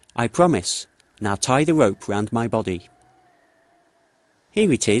well, I promise. Now tie the rope round my body."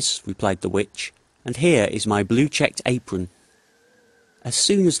 "Here it is," replied the witch, "and here is my blue-checked apron." As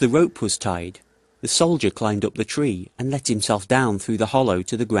soon as the rope was tied, the soldier climbed up the tree and let himself down through the hollow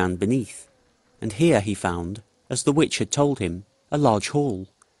to the ground beneath, and here he found, as the witch had told him, a large hall,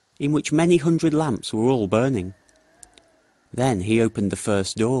 in which many hundred lamps were all burning. Then he opened the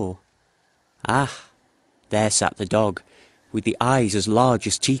first door. Ah! There sat the dog, with the eyes as large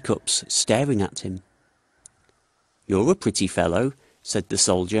as teacups, staring at him. "You're a pretty fellow," said the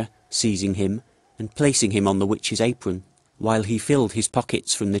soldier, seizing him and placing him on the witch's apron, while he filled his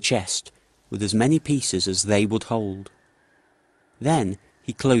pockets from the chest with as many pieces as they would hold. Then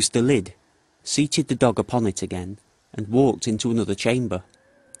he closed the lid, seated the dog upon it again, and walked into another chamber.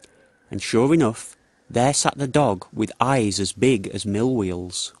 And sure enough, there sat the dog with eyes as big as mill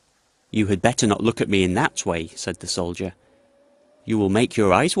wheels. "You had better not look at me in that way," said the soldier. "You will make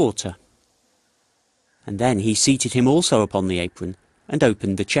your eyes water." And then he seated him also upon the apron, and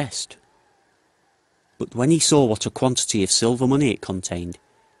opened the chest. But when he saw what a quantity of silver money it contained,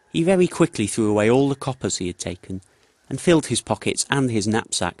 he very quickly threw away all the coppers he had taken, and filled his pockets and his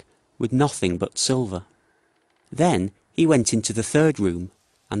knapsack with nothing but silver. Then he went into the third room,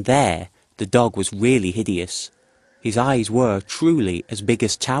 and there the dog was really hideous. His eyes were truly as big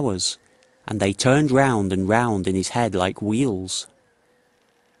as towers, and they turned round and round in his head like wheels.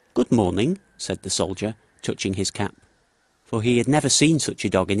 "Good morning," said the soldier, touching his cap, for he had never seen such a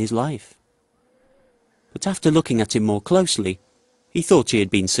dog in his life. But after looking at him more closely, he thought he had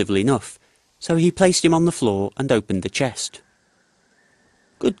been civil enough, so he placed him on the floor and opened the chest.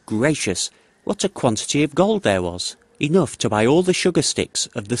 Good gracious, what a quantity of gold there was, enough to buy all the sugar sticks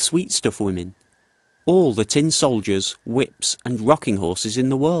of the sweet stuff women, all the tin soldiers, whips, and rocking horses in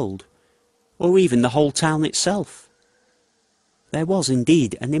the world, or even the whole town itself. There was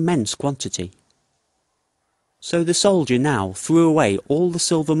indeed an immense quantity. So the soldier now threw away all the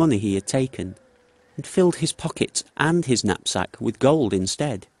silver money he had taken, and filled his pockets and his knapsack with gold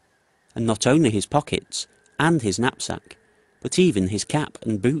instead, and not only his pockets and his knapsack, but even his cap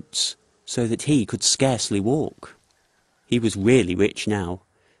and boots, so that he could scarcely walk. He was really rich now,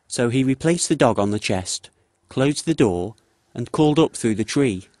 so he replaced the dog on the chest, closed the door, and called up through the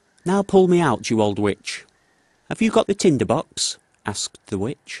tree, "Now pull me out, you old witch." "Have you got the tinder box?" asked the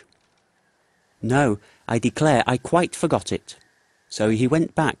witch. "No, I declare I quite forgot it." So he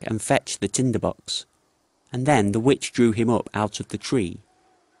went back and fetched the tinder box, and then the witch drew him up out of the tree,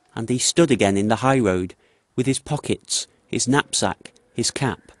 and he stood again in the high road, with his pockets, his knapsack, his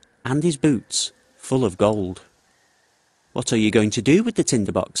cap, and his boots full of gold. "What are you going to do with the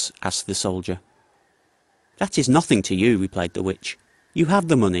tinder box?" asked the soldier. "That is nothing to you," replied the witch. "You have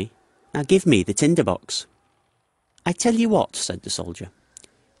the money. Now give me the tinder box." "I tell you what," said the soldier.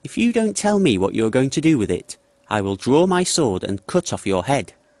 "If you don't tell me what you are going to do with it, I will draw my sword and cut off your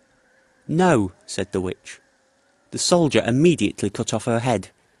head." "No," said the witch. The soldier immediately cut off her head,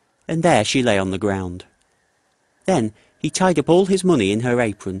 and there she lay on the ground. Then he tied up all his money in her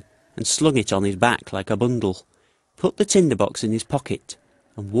apron, and slung it on his back like a bundle, put the tinder box in his pocket,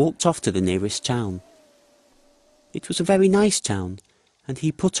 and walked off to the nearest town. It was a very nice town, and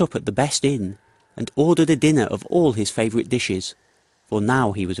he put up at the best inn, and ordered a dinner of all his favourite dishes, for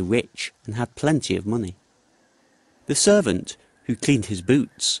now he was rich and had plenty of money. The servant, who cleaned his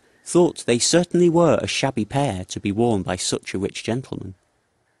boots, thought they certainly were a shabby pair to be worn by such a rich gentleman,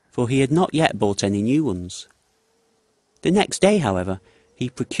 for he had not yet bought any new ones. The next day, however, he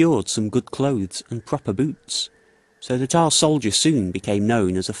procured some good clothes and proper boots, so that our soldier soon became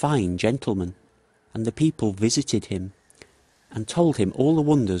known as a fine gentleman, and the people visited him, and told him all the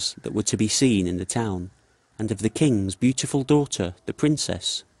wonders that were to be seen in the town, and of the king's beautiful daughter, the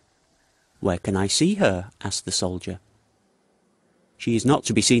princess. "Where can I see her?" asked the soldier. "She is not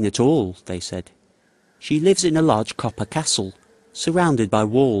to be seen at all," they said. "She lives in a large copper castle, surrounded by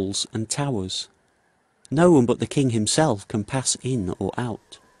walls and towers. No one but the king himself can pass in or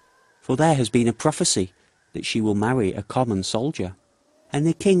out, for there has been a prophecy that she will marry a common soldier, and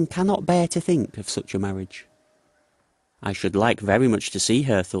the king cannot bear to think of such a marriage." "I should like very much to see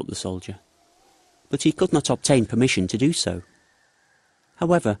her," thought the soldier, but he could not obtain permission to do so.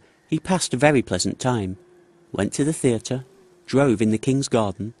 However, he passed a very pleasant time, went to the theatre, drove in the king's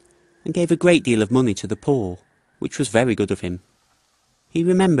garden, and gave a great deal of money to the poor, which was very good of him. He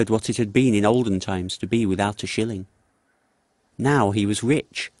remembered what it had been in olden times to be without a shilling. Now he was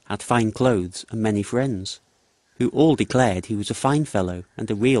rich, had fine clothes, and many friends, who all declared he was a fine fellow and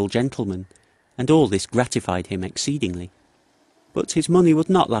a real gentleman, and all this gratified him exceedingly. But his money would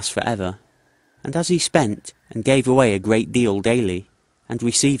not last for ever, and as he spent and gave away a great deal daily, and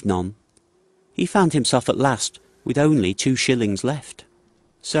received none, he found himself at last with only 2 shillings left.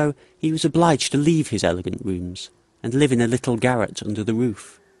 So he was obliged to leave his elegant rooms, and live in a little garret under the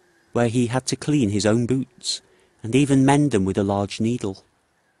roof, where he had to clean his own boots, and even mend them with a large needle.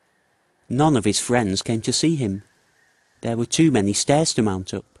 None of his friends came to see him. There were too many stairs to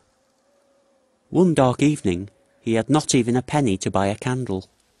mount up. One dark evening he had not even a penny to buy a candle.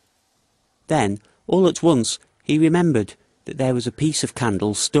 Then, all at once, he remembered that there was a piece of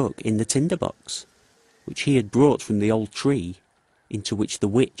candle stuck in the tinder box, which he had brought from the old tree, into which the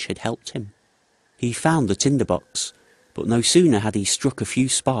witch had helped him. He found the tinder box, but no sooner had he struck a few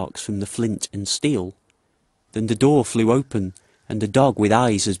sparks from the flint and steel, than the door flew open, and a dog with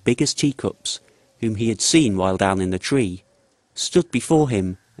eyes as big as teacups, whom he had seen while down in the tree, stood before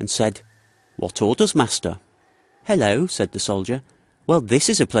him and said, "What orders, master?" "Hello," said the soldier. "Well, this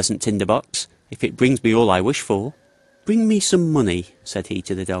is a pleasant tinder box, if it brings me all I wish for." "Bring me some money," said he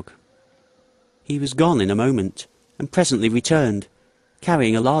to the dog. He was gone in a moment, and presently returned,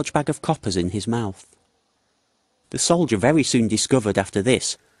 carrying a large bag of coppers in his mouth. The soldier very soon discovered after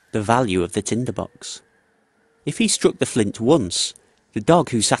this the value of the tinder box. If he struck the flint once, the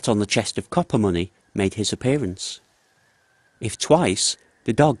dog who sat on the chest of copper money made his appearance. If twice,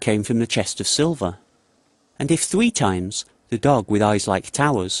 the dog came from the chest of silver, and if 3 times, the dog with eyes like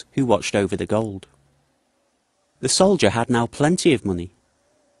towers who watched over the gold. The soldier had now plenty of money.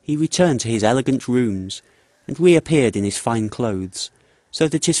 He returned to his elegant rooms, and reappeared in his fine clothes, so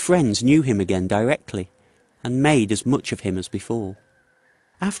that his friends knew him again directly, and made as much of him as before.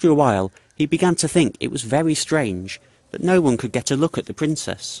 After a while he began to think it was very strange that no one could get a look at the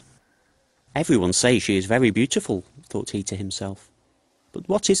princess. "Everyone says she is very beautiful," thought he to himself. "But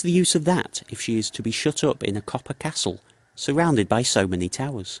what is the use of that if she is to be shut up in a copper castle, surrounded by so many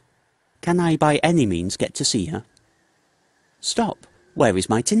towers? Can I by any means get to see her? Stop, where is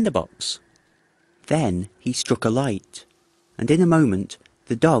my tinder box?" Then he struck a light, and in a moment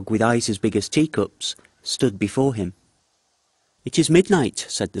the dog with eyes as big as teacups stood before him. "It is midnight,"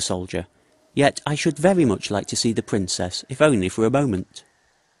 said the soldier, "yet I should very much like to see the princess, if only for a moment."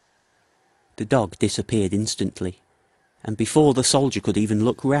 The dog disappeared instantly, and before the soldier could even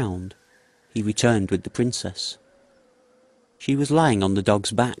look round, he returned with the princess. She was lying on the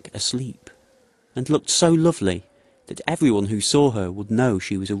dog's back, asleep, and looked so lovely that everyone who saw her would know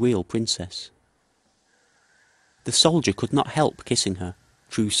she was a real princess. The soldier could not help kissing her,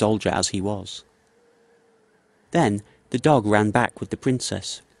 true soldier as he was. Then the dog ran back with the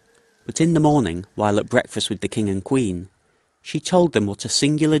princess, but in the morning, while at breakfast with the king and queen, she told them what a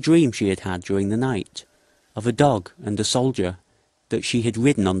singular dream she had had during the night, of a dog and a soldier, that she had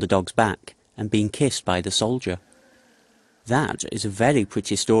ridden on the dog's back and been kissed by the soldier. "That is a very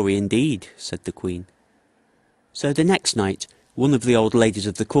pretty story indeed," said the queen. So the next night one of the old ladies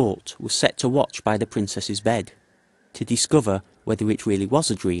of the court was set to watch by the princess's bed, to discover whether it really was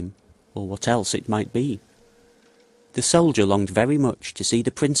a dream, or what else it might be. The soldier longed very much to see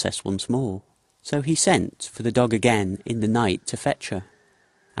the princess once more, so he sent for the dog again in the night to fetch her,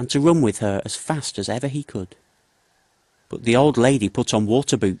 and to run with her as fast as ever he could. But the old lady put on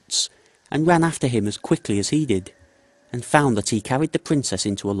water boots, and ran after him as quickly as he did, and found that he carried the princess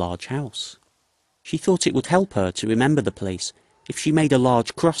into a large house. She thought it would help her to remember the place if she made a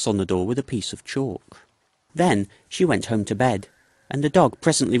large cross on the door with a piece of chalk. Then she went home to bed, and the dog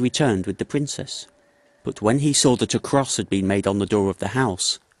presently returned with the princess. But when he saw that a cross had been made on the door of the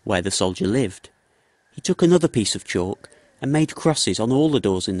house where the soldier lived, he took another piece of chalk and made crosses on all the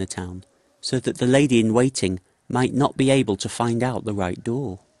doors in the town, so that the lady in waiting might not be able to find out the right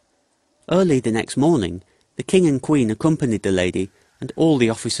door. Early the next morning, the king and queen accompanied the lady and all the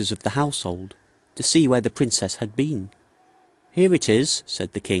officers of the household to see where the princess had been. "Here it is,"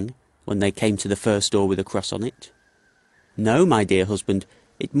 said the king, when they came to the first door with a cross on it. "No, my dear husband,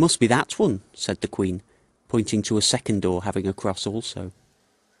 it must be that one," said the queen, pointing to a second door having a cross also.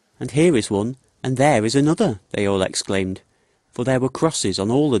 "And here is one, and there is another," they all exclaimed, for there were crosses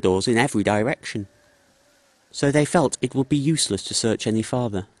on all the doors in every direction. So they felt it would be useless to search any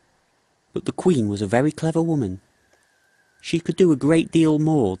farther. But the queen was a very clever woman. She could do a great deal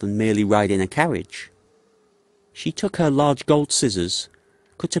more than merely ride in a carriage. She took her large gold scissors,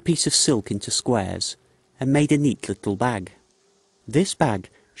 cut a piece of silk into squares, and made a neat little bag. This bag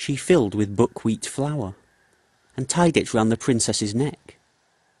she filled with buckwheat flour, and tied it round the princess's neck.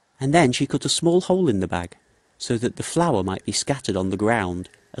 And then she cut a small hole in the bag, so that the flour might be scattered on the ground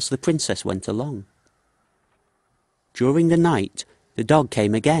as the princess went along. During the night the dog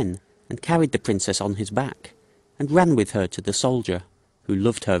came again, and carried the princess on his back, and ran with her to the soldier, who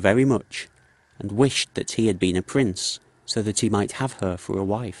loved her very much, and wished that he had been a prince, so that he might have her for a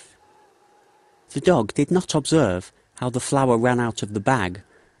wife. The dog did not observe how the flower ran out of the bag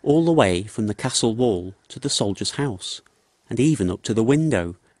all the way from the castle wall to the soldier's house, and even up to the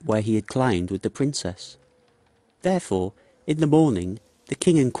window where he had climbed with the princess. Therefore, in the morning, the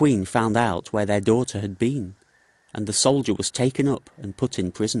king and queen found out where their daughter had been, and the soldier was taken up and put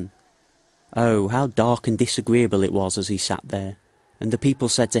in prison. Oh, how dark and disagreeable it was as he sat there, and the people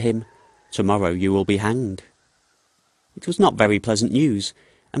said to him, "Tomorrow you will be hanged." It was not very pleasant news,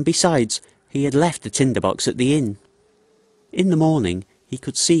 and besides, he had left the tinder-box at the inn. In the morning, he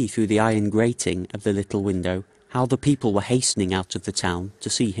could see through the iron grating of the little window how the people were hastening out of the town to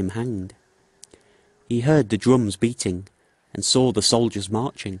see him hanged. He heard the drums beating, and saw the soldiers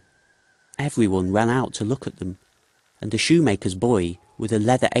marching. Everyone ran out to look at them, and a shoemaker's boy, with a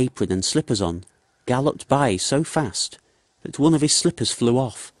leather apron and slippers on, galloped by so fast that one of his slippers flew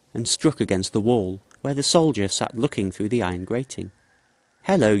off and struck against the wall where the soldier sat looking through the iron grating.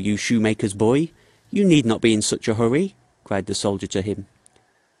 "Hello, you shoemaker's boy, you need not be in such a hurry," cried the soldier to him.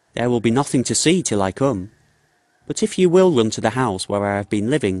 "There will be nothing to see till I come. But if you will run to the house where I have been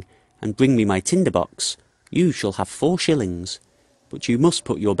living, and bring me my tinder-box, you shall have 4 shillings, but you must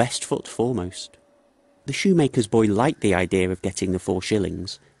put your best foot foremost." The shoemaker's boy liked the idea of getting the 4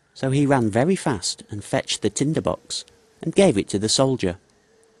 shillings, so he ran very fast and fetched the tinder-box, and gave it to the soldier.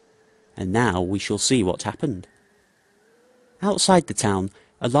 And now we shall see what happened. Outside the town,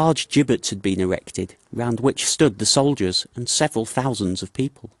 a large gibbet had been erected, round which stood the soldiers and several thousands of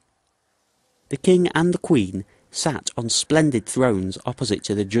people. The king and the queen sat on splendid thrones opposite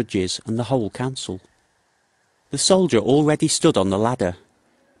to the judges and the whole council. The soldier already stood on the ladder,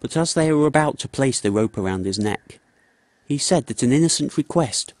 but as they were about to place the rope around his neck, he said that an innocent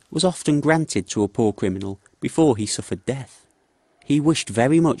request was often granted to a poor criminal before he suffered death. He wished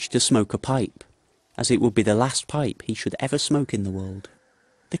very much to smoke a pipe, as it would be the last pipe he should ever smoke in the world.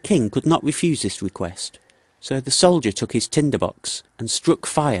 The king could not refuse this request, so the soldier took his tinder-box and struck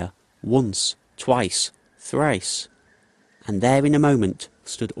fire once, twice, thrice, and there in a moment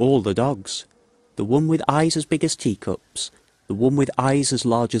stood all the dogs, the one with eyes as big as teacups, the one with eyes as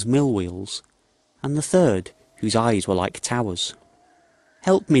large as mill-wheels, and the third, whose eyes were like towers.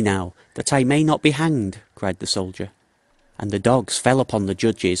 "Help me now, that I may not be hanged," cried the soldier. And the dogs fell upon the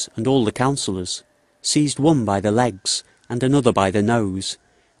judges and all the councillors, seized one by the legs and another by the nose,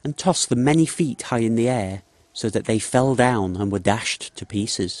 and tossed them many feet high in the air, so that they fell down and were dashed to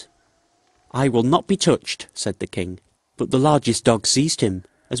pieces. "I will not be touched," said the king, but the largest dog seized him,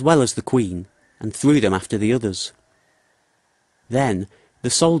 as well as the queen, and threw them after the others. Then the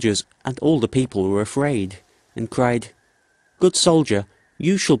soldiers and all the people were afraid, and cried, "Good soldier,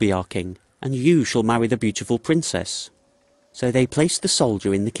 you shall be our king, and you shall marry the beautiful princess." So they placed the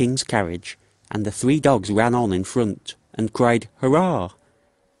soldier in the king's carriage, and the 3 dogs ran on in front, and cried, "Hurrah!"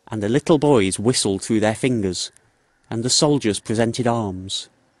 And the little boys whistled through their fingers, and the soldiers presented arms.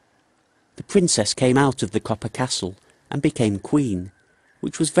 The princess came out of the copper castle, and became queen,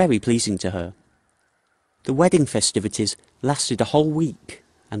 which was very pleasing to her. The wedding festivities lasted a whole week,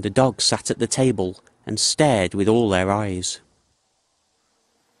 and the dogs sat at the table and stared with all their eyes.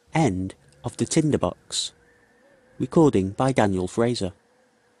 End of the Tinderbox. Recording by Daniel Fraser.